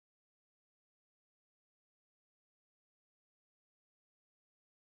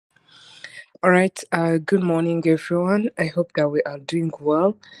All right. Good morning, everyone. I hope that we are doing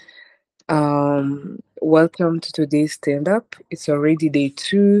well. Welcome to today's stand-up. It's already day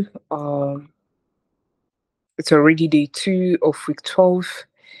two. It's already day two of week 12,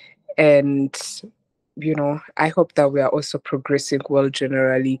 and I hope that we are also progressing well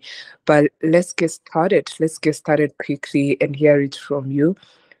generally. But let's get started. Let's get started quickly and hear it from you.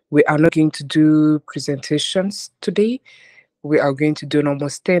 We are not going to do presentations today. We are going to do normal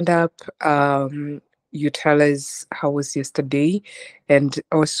stand up. You tell us how was yesterday, and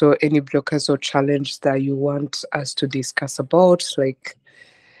also any blockers or challenge that you want us to discuss about, like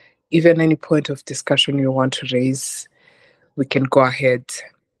even any point of discussion you want to raise, we can go ahead.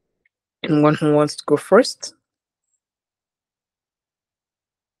 Anyone who wants to go first?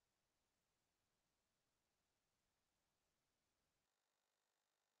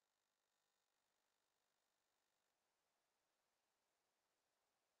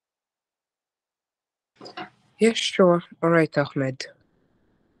 Yeah, sure. All right, Ahmed.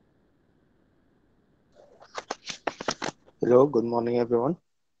 Hello, good morning, everyone.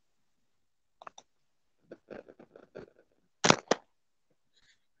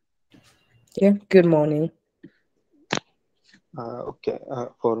 Yeah, good morning.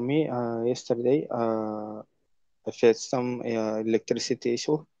 For me, yesterday I faced some electricity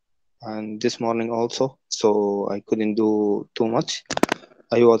issue, and this morning also, so I couldn't do too much.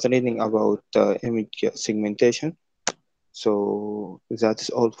 I was reading about image segmentation, so that is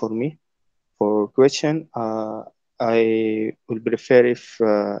all for me. For question, I will prefer if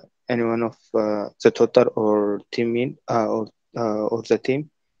any one of the tutor or or the team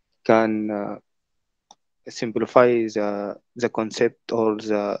can simplify the concept or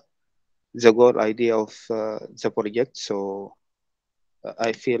the goal idea of the project. So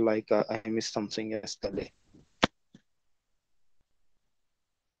I feel like I missed something yesterday.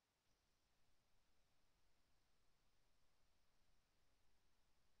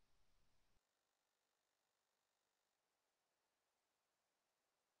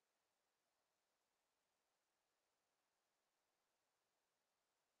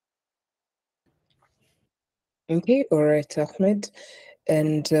 Okay, all right, Ahmed.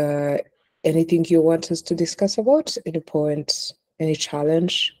 And anything you want us to discuss about? Any point, any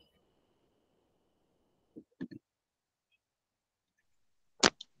challenge?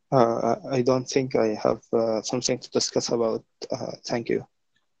 I don't think I have something to discuss about. Thank you.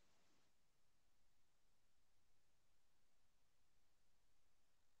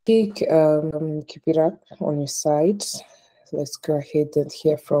 Keep it up on your side. Let's go ahead and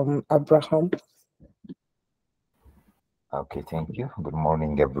hear from Abraham. Okay, thank you. Good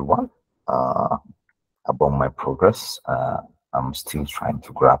morning, everyone. Uh, about my progress, I'm still trying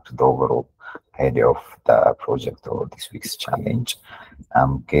to grasp the overall idea of the project or this week's challenge.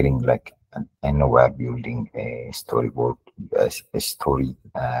 I'm getting like I know we're building a storyboard, a story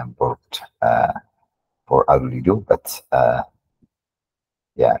board for Alulido, but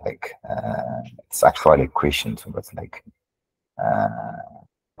yeah, like it's actually a question, so but like uh,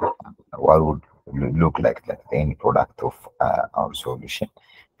 what would look like the end product of our solution?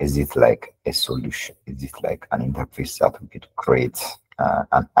 Is it like a solution? Is it like an interface that we could create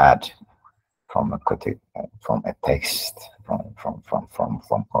and add from from a text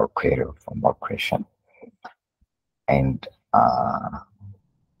from our creator, from our creation? And uh,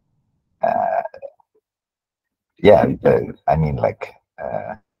 yeah, I mean, like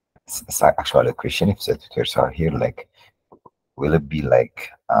it's actually a question. If the tutors are here, like, will it be like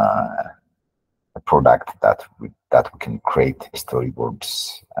a product that we can create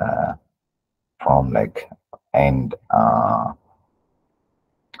storyboards from, like, and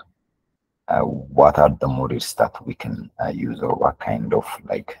what are the models that we can use, or what kind of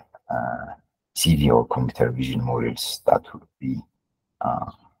like CV or computer vision models that would be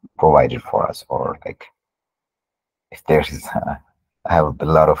uh, provided for us, or like if there is I have a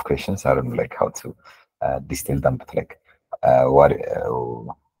lot of questions. I don't know like how to distill them, but like what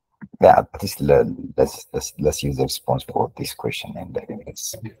yeah, at least let's use the response for this question, and I think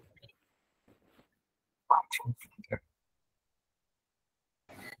it's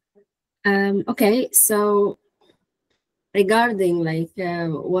Okay, so regarding like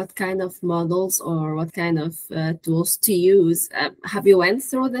what kind of models or what kind of tools to use, have you went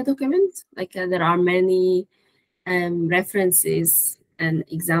through the document? Like there are many references and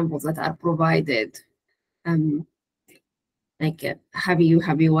examples that are provided. Like have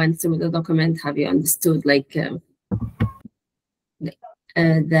you went through the document? Have you understood like the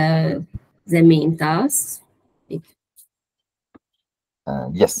main tasks? Like,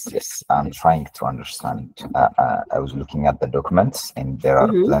 yes, I'm trying to understand. I was looking at the documents, and there are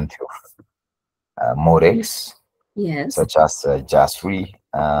plenty of models, Yes. such as Jasri,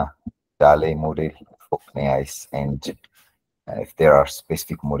 Dale model, Focnice, and if there are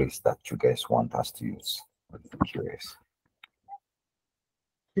specific models that you guys want us to use. I'm curious.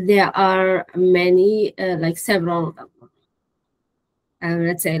 There are many, like several,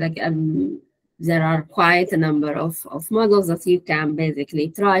 let's say like there are quite a number of models that you can basically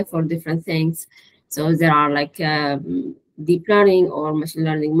try for different things. So there are like deep learning or machine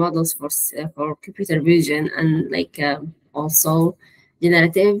learning models for computer vision, and like also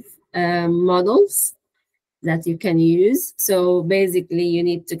generative models that you can use. So basically you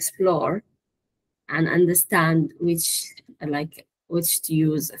need to explore and understand which to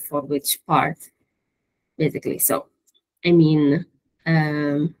use for which part, basically. So I mean,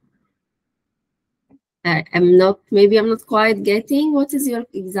 I'm not quite getting what is your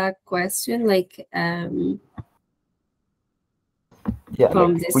exact question, like Yeah,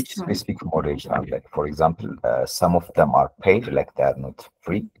 from like this which chart. specific models are like, for example, some of them are paid, like they are not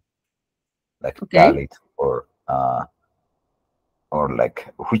free, like Okay. Dalit or like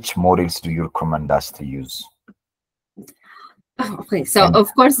which models do you recommend us to use? Okay, so And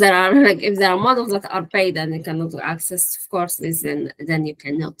of course there are, like, if there are models that are paid and you cannot access, of course, this then you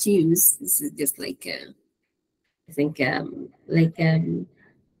cannot use. This is just like I think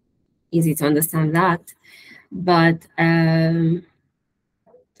easy to understand that, but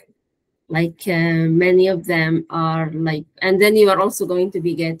like many of them are like, and then you are also going to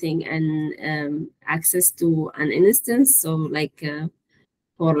be getting an access to an instance, so like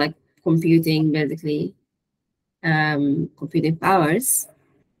for like computing, basically computing powers.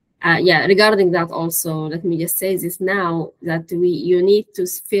 Yeah, regarding that also, let me just say this now, that you need to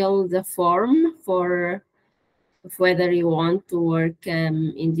fill the form for whether you want to work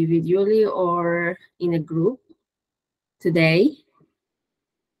individually or in a group today,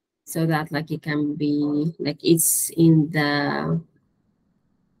 so that like it can be like it's in the,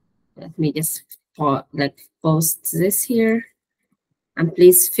 let me just post this here, and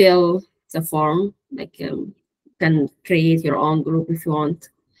please fill the form. Like you can create your own group if you want,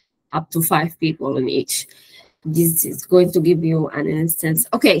 up to 5 people in each. This is going to give you an instance.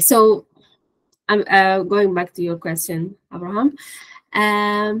 Okay, so I'm going back to your question, Abraham.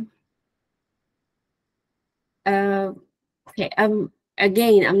 Okay,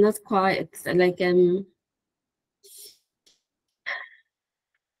 again, I'm not quite like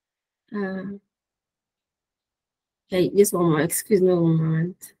okay, just one more, excuse me one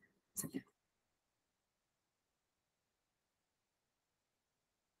moment. Okay.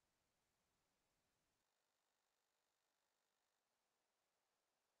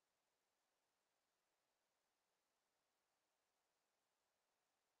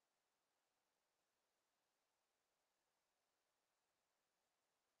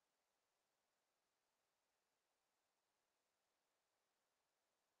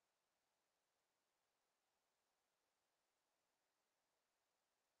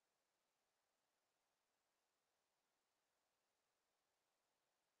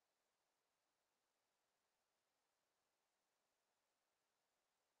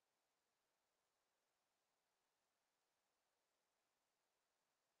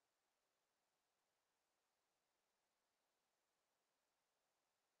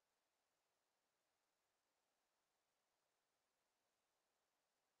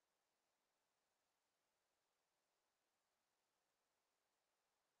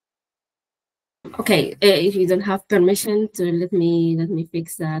 Okay, if you don't have permission to let me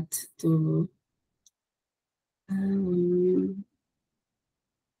fix that to let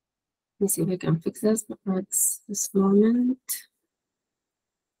me see if I can fix this at this moment.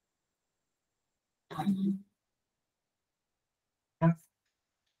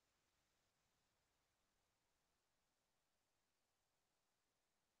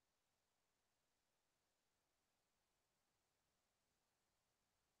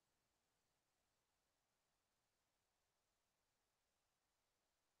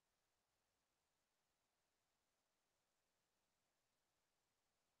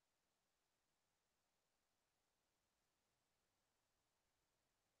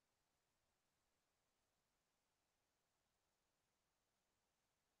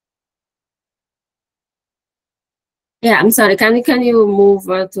 Yeah, I'm sorry. Can you move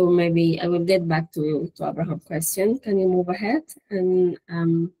to, maybe I will get back to Abraham's question. Can you move ahead and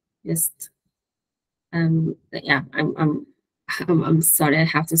just yeah, I'm sorry. I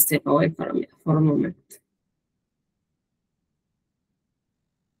have to step away for a moment.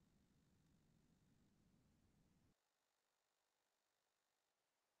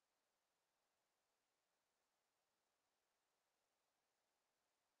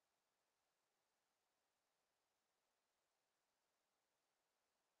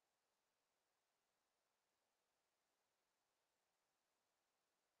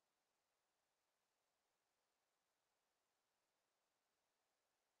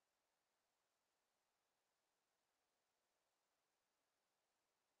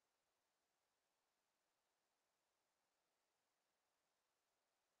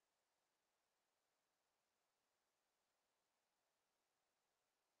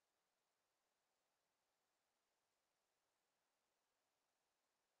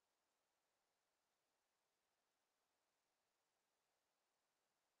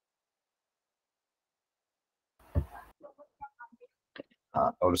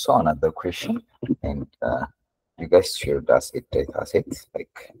 Also, another question, and you guys shared us a data set,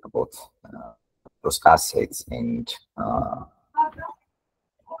 like about those assets and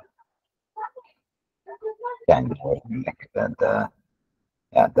and like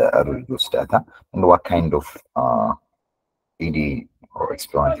the early use data, and what kind of ED or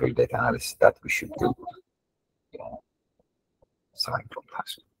explanatory data analysis that we should do. Starting from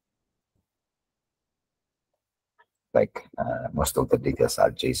class. Like most of the data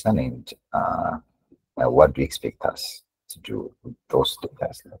are JSON, and what do you expect us to do with those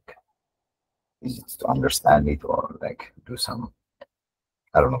data? Like, is it to understand it or like do some,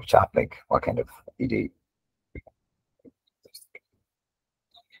 I don't know, chat, like what kind of ED?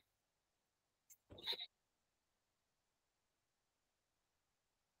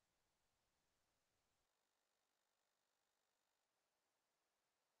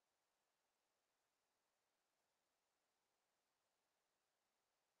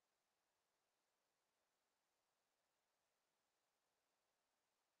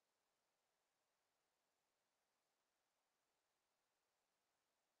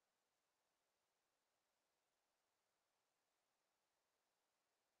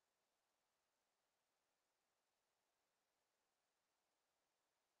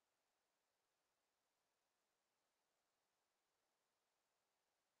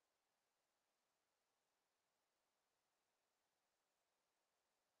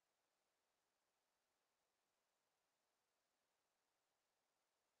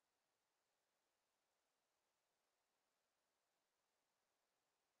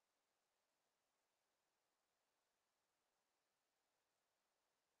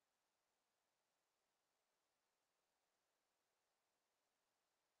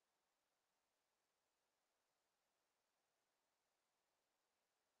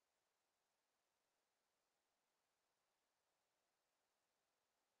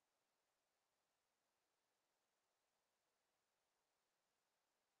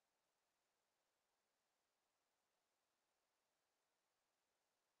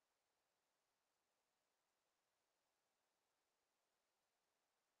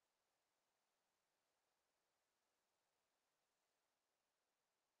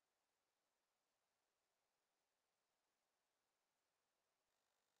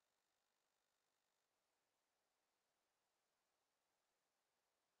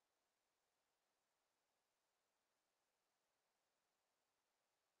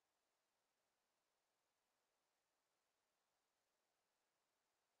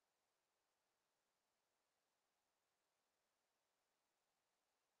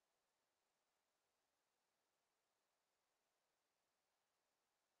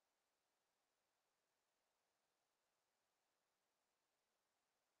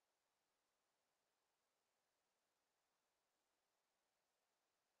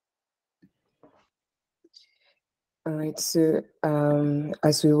 All right, so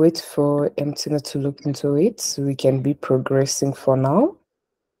as we wait for Emtina to look into it, so we can be progressing for now.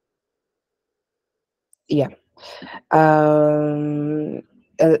 Yeah.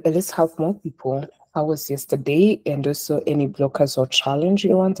 Let's have more people. How was yesterday? And also any blockers or challenge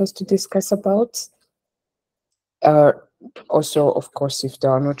you want us to discuss about? Also, of course, if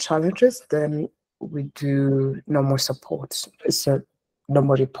there are no challenges, then we do no more support. So no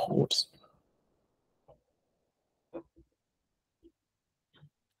more reports.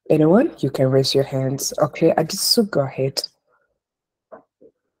 Anyone? You can raise your hands. Okay, Adisu, go ahead.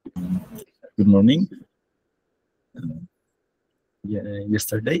 Good morning.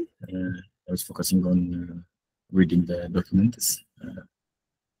 Yesterday, I was focusing on reading the documents,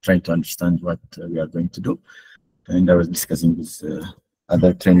 trying to understand what we are going to do. And I was discussing with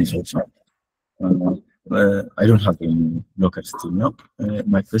other trainees also. I don't have any blockers still now.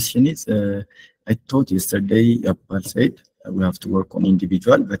 My question is, I thought yesterday, Apple said we have to work on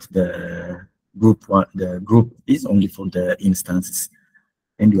individual, but the group is only for the instances.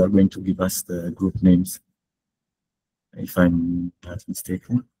 And you are going to give us the group names, if I'm not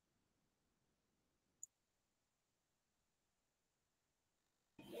mistaken.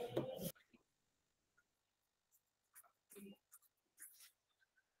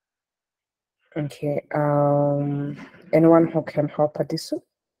 Okay. Anyone who can help Adisu?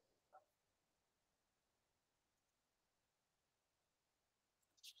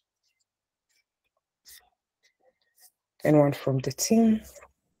 Anyone from the team?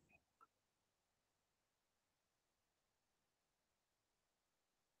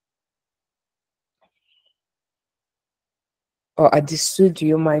 Or Adisu, do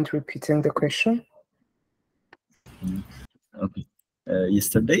you mind repeating the question? Okay.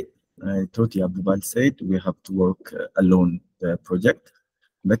 Yesterday, I thought Abdul said we have to work alone the project,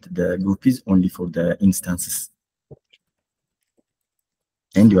 but the group is only for the instances.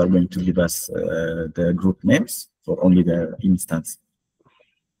 And you are going to give us the group names for only the instance.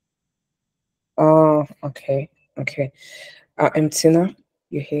 Oh, okay. Okay. Tina,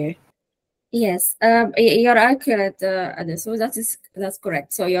 you here? Yes, you're accurate, so that's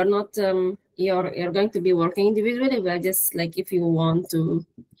correct. So you're not you're going to be working individually, but just like if you want to,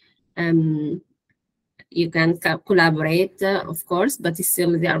 you can collaborate, of course, but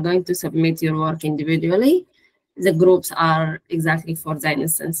still they are going to submit your work individually. The groups are exactly for the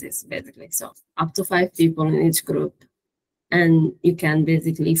instances, basically. So up to 5 people in each group, and you can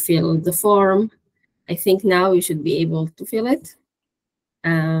basically fill the form. I think now you should be able to fill it.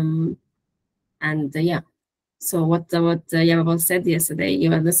 And yeah, so what Yamabal said yesterday,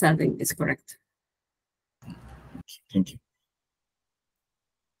 your understanding is correct. Thank you.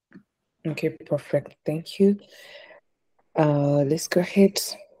 Okay, perfect. Thank you. Let's go ahead.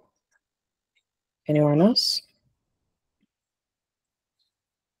 Anyone else?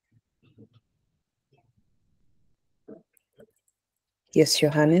 Yes,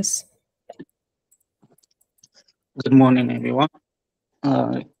 Johannes. Good morning, everyone.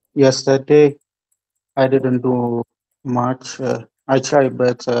 Yesterday, I didn't do much. I tried,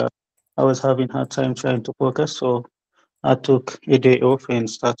 but I was having hard time trying to focus. So I took a day off and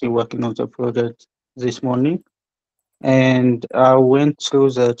started working on the project this morning. And I went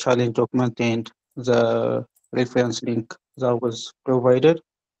through the challenge document and the reference link that was provided.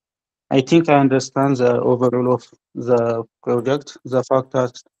 I think I understand the overall of the project. The fact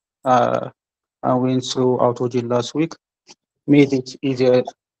that I went through AutoGL last week made it easier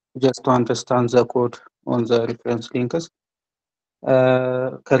just to understand the code on the reference links.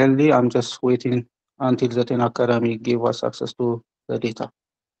 Currently, I'm just waiting until the 10 Academy give us access to the data.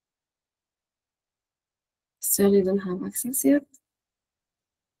 Still, you don't have access yet?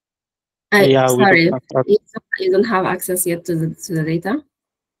 Yeah, sorry, we you don't have access yet to the data?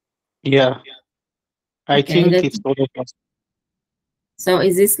 Yeah, I Okay, think it's all of us. So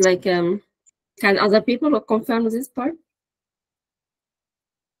is this like, can other people confirm this part?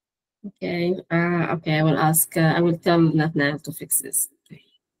 Okay, okay, I will ask, I will tell Nathaniel to fix this. Okay.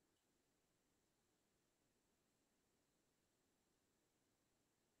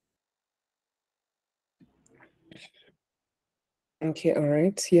 Okay, all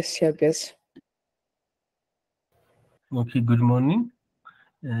right. Yes, Shabes. Okay, good morning.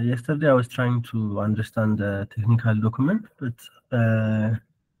 Yesterday I was trying to understand the technical document, but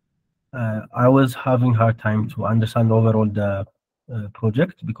I was having hard time to understand overall the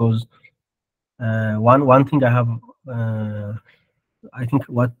project because one thing I have, I think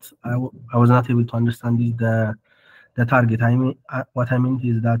what I was not able to understand is the target. I mean, what I mean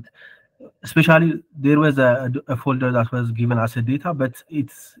is that especially there was a folder that was given as a data, but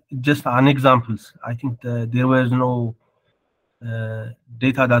it's just an examples. I think there was no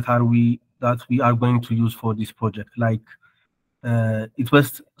data that we are going to use for this project. Like it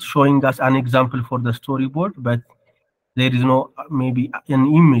was showing us an example for the storyboard, but there is no maybe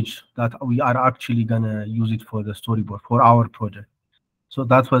an image that we are actually gonna use it for the storyboard for our project. So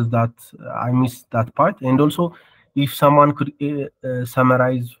that was that I missed that part. And also, if someone could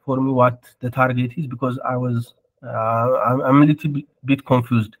summarize for me what the target is, because I'm a little bit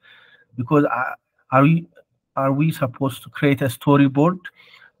confused, because are we supposed to create a storyboard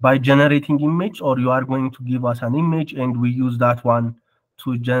by generating image, or you are going to give us an image and we use that one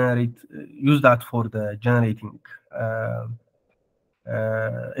to generate use that for the generating a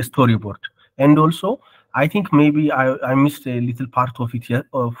storyboard? And also, I think maybe I missed a little part of it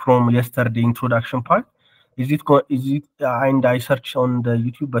from yesterday introduction part. Is it and I searched on the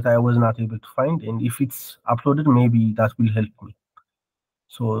YouTube, but I was not able to find. And if it's uploaded, maybe that will help me.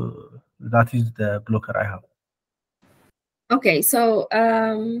 So that is the blocker I have. Okay, so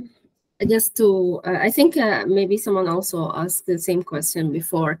just to, I think maybe someone also asked the same question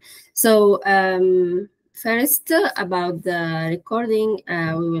before. So first, about the recording,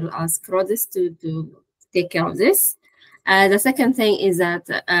 we will ask Rodis to take care of this. The second thing is that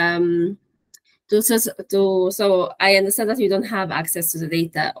so I understand that you don't have access to the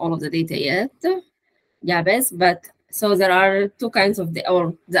data, all of the data yet, Jabez, but so there are two kinds of there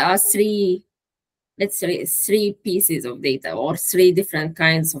are three, let's say, three pieces of data or three different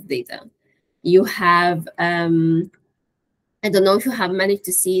kinds of data. You have, I don't know if you have managed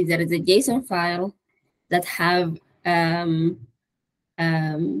to see, there is a JSON file that have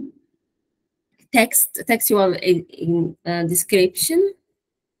textual description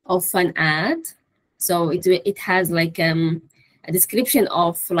of an ad. So it has like a description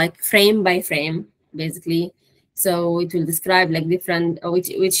of like frame by frame, basically. So it will describe like different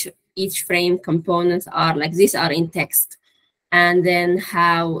which each frame components are, like these are in text, and then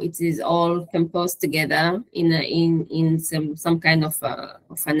how it is all composed together in some kind of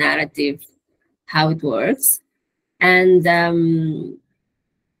a narrative, how it works. And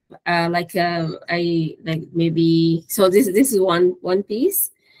I like maybe, so this is one piece.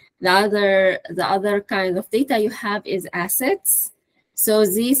 The other kind of data you have is assets. So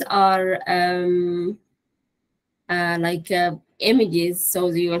these are images. So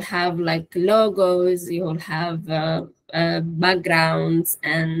you will have like logos, you will have backgrounds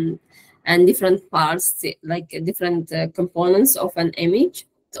and different parts, like different components of an image,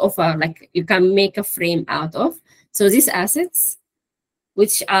 of like you can make a frame out of. So these assets,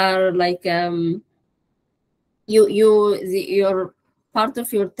 which are like your part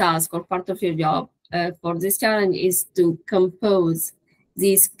of your task or part of your job for this challenge is to compose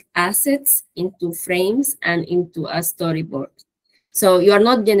these assets into frames and into a storyboard. So you are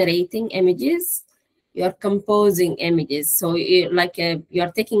not generating images, you are composing images. So you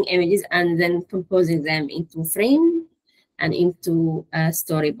are taking images and then composing them into frame and into a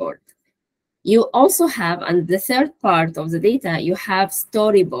storyboard. You also have, and the third part of the data, you have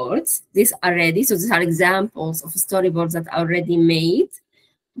storyboards. These are ready. So these are examples of storyboards that are already made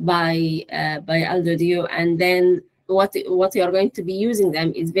by Aldodio. And then what you are going to be using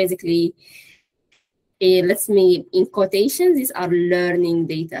them is basically, let's me in quotations, these are learning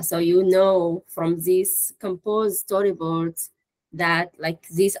data. So you know from these composed storyboards that like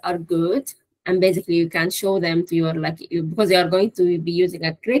these are good, and basically you can show them to your because you are going to be using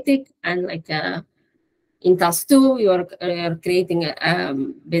a critic, and like in task 2 you're creating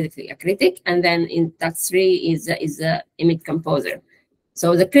basically a critic, and then in task 3 is a image composer.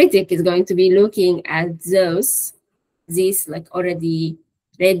 So the critic is going to be looking at these like already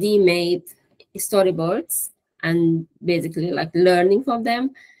ready-made storyboards and basically like learning from them.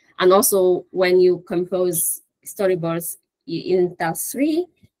 And also when you compose storyboards in task 3,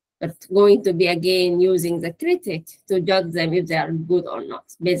 but going to be again using the critic to judge them if they are good or not.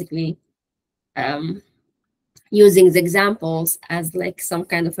 Basically, using the examples as like some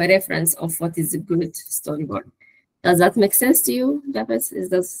kind of a reference of what is a good storyboard. Does that make sense to you, Jabez? Is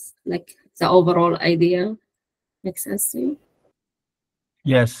that like the overall idea make sense to you?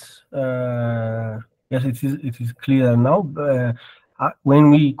 Yes. Yes, it is clear now. When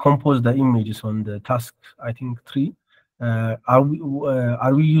we compose the images on the task, I think 3, are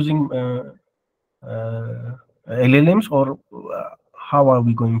we using LLMs, or how are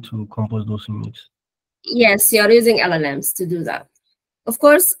we going to compose those images? Yes, you are using LLMs to do that. Of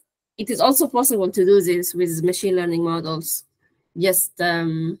course, it is also possible to do this with machine learning models. Just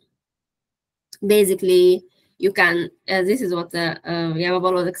basically, you can, this is what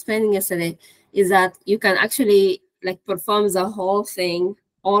Yamabal was explaining yesterday, is that you can actually like perform the whole thing,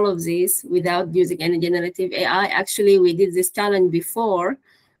 all of this, without using any generative AI. Actually, we did this challenge before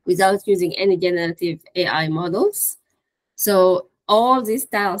without using any generative AI models. So all these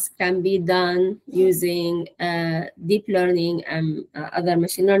tasks can be done using deep learning and other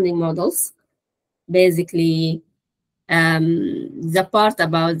machine learning models. Basically, the part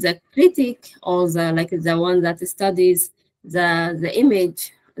about the critic, or the one that studies the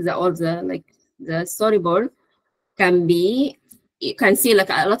image, the storyboard, can be, you can see like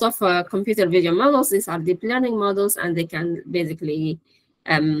a lot of computer vision models. These are deep learning models, and they can basically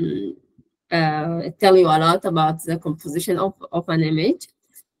tell you a lot about the composition of an image.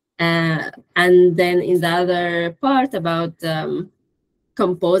 And then in the other part about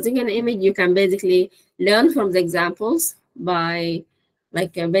composing an image, you can basically learn from the examples by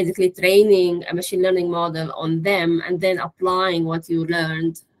basically training a machine learning model on them, and then applying what you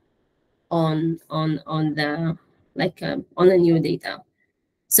learned on the on the new data.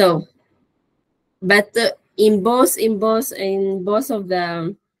 So, but in both of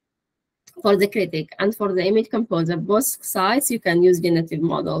the, for the critic and for the image composer, both sides, you can use generative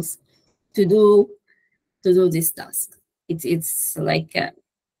models to do this task. It's like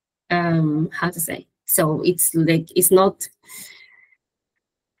how to say, so it's like, it's not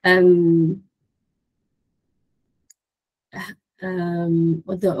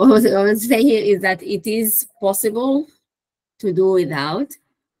what I was saying here is that it is possible to do without.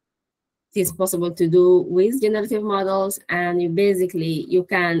 It is possible to do with generative models, and you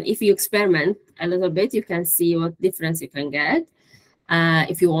can, if you experiment a little bit, you can see what difference you can get.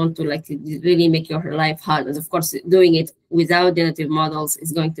 If you want to like really make your life harder. Of course, doing it without generative models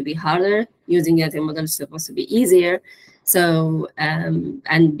is going to be harder. Using generative models is supposed to be easier. So,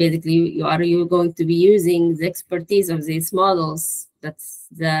 and basically you're going to be using the expertise of these models. That's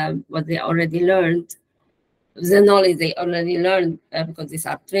what they already learned the knowledge they already learned because these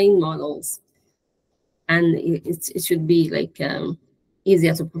are trained models, and it should be like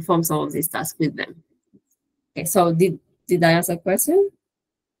easier to perform some of these tasks with them. Okay, so did I answer the question?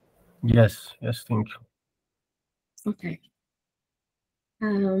 Yes, thank you. Okay.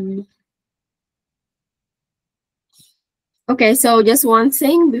 Okay, so just one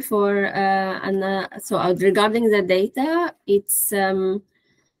thing before, regarding the data, it's like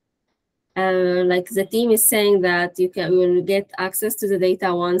the team is saying that you will get access to the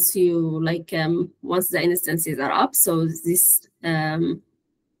data once you once the instances are up. So this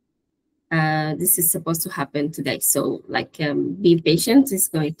this is supposed to happen today. So be patient. It's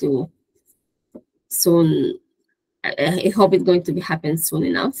going to soon. I hope it's going to happen soon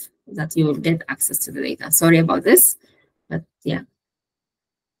enough that you will get access to the data. Sorry about this, but yeah.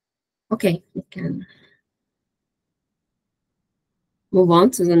 Okay, we can move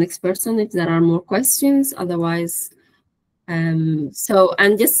on to the next person if there are more questions. Otherwise, so,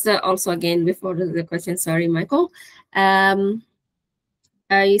 and just also again before the question, sorry, Michael, do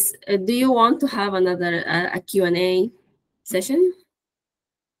you want to have another a Q&A session?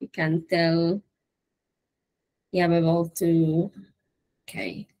 You can tell Yabel to,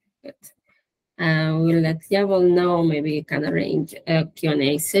 okay, good. We'll let Yabel know, maybe you can arrange a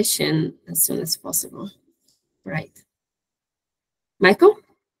Q&A session as soon as possible. Right. Michael?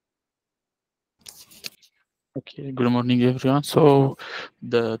 Okay, good morning, everyone. So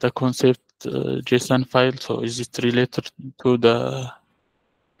the concept JSON file, so is it related to the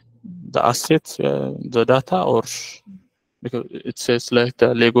assets, the data, or because it says like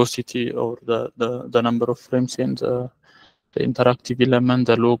the Lego city or the number of frames in the interactive element,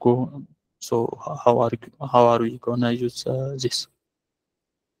 the logo. So how are we gonna use this?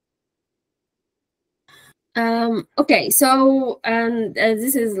 Okay, so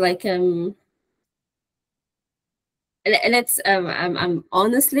this is like let's I'm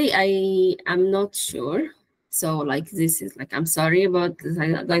honestly I'm not sure. So like this is like I'm sorry about this.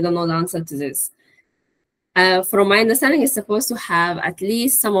 I don't know the answer to this. From my understanding, it's supposed to have at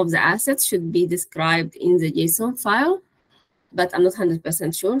least some of the assets should be described in the JSON file, but I'm not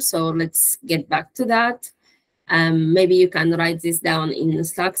 100% sure. So let's get back to that. Maybe you can write this down in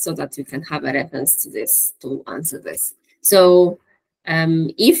Slack so that you can have a reference to this to answer this. So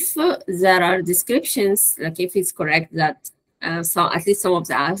if there are descriptions, like if it's correct that at least some of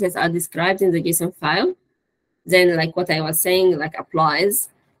the assets are described in the JSON file, then like what I was saying, like applies.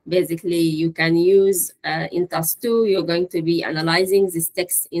 Basically, you can use in task 2, you're going to be analyzing this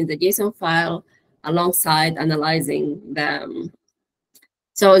text in the JSON file alongside analyzing the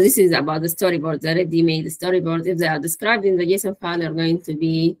so this is about the storyboard, the ready-made storyboard. If they are described in the JSON file, you're going to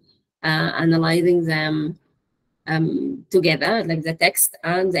be analyzing them together, like the text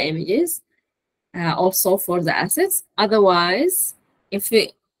and the images, also for the assets. Otherwise, if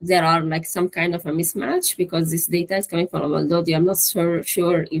there are like some kind of a mismatch, because this data is coming from Moldova, I'm not sure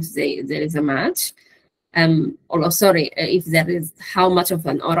if there is a match. Or sorry, if there is, how much of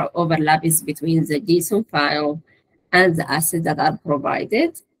an overlap is between the JSON file and the assets that are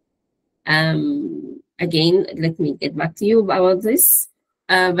provided. Again, let me get back to you about this.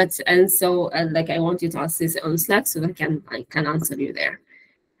 Like I want you to ask this on Slack so I can answer you there.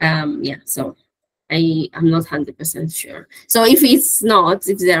 Yeah, so I'm not 100% sure. So if it's not,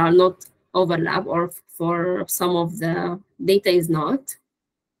 if there are not overlap, or for some of the data is not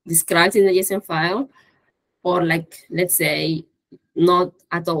described in the JSON file, or like let's say not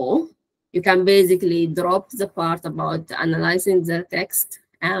at all, you can basically drop the part about analyzing the text,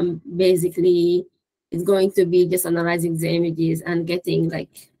 and basically it's going to be just analyzing the images and getting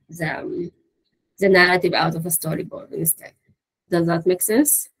like the narrative out of a storyboard instead. Does that make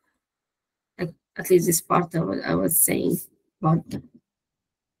sense? At least this part of what I was saying about that.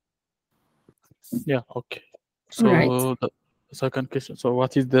 Yeah, okay. So right. the second question, so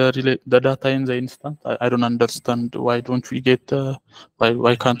what is the data in the instance? I don't understand. Why don't we get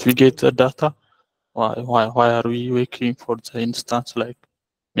why can't we get the data? Why are we waiting for the instance? Like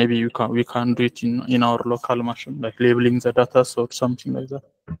maybe we can do it in our local machine, like labeling the data or something like that.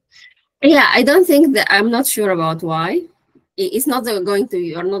 Yeah, I don't think that, I'm not sure about why. It's not going to,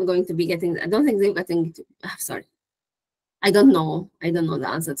 you're not going to be getting, I don't think they're getting, sorry. I don't know the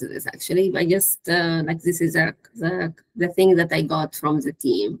answer to this actually. I just like this is the thing that I got from the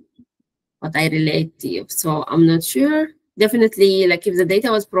team, what I relate to you. So I'm not sure. Definitely, like if the data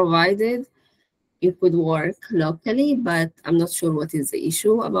was provided, it could work locally, but I'm not sure what is the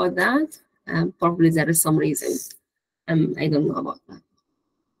issue about that. Probably there is some reason. I don't know about that.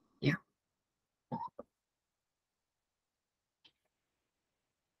 Yeah.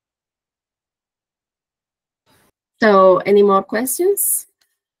 So any more questions?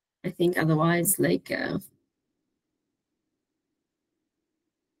 I think otherwise, like,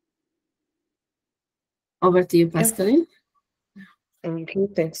 over to you, Pascaline. Okay,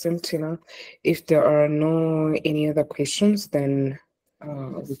 thanks, Tina. If there are no any other questions, then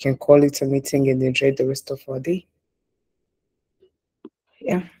we can call it a meeting and enjoy the rest of our day.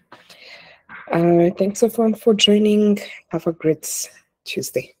 Yeah. Thanks everyone for joining. Have a great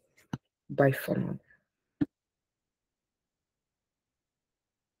Tuesday. Bye for now.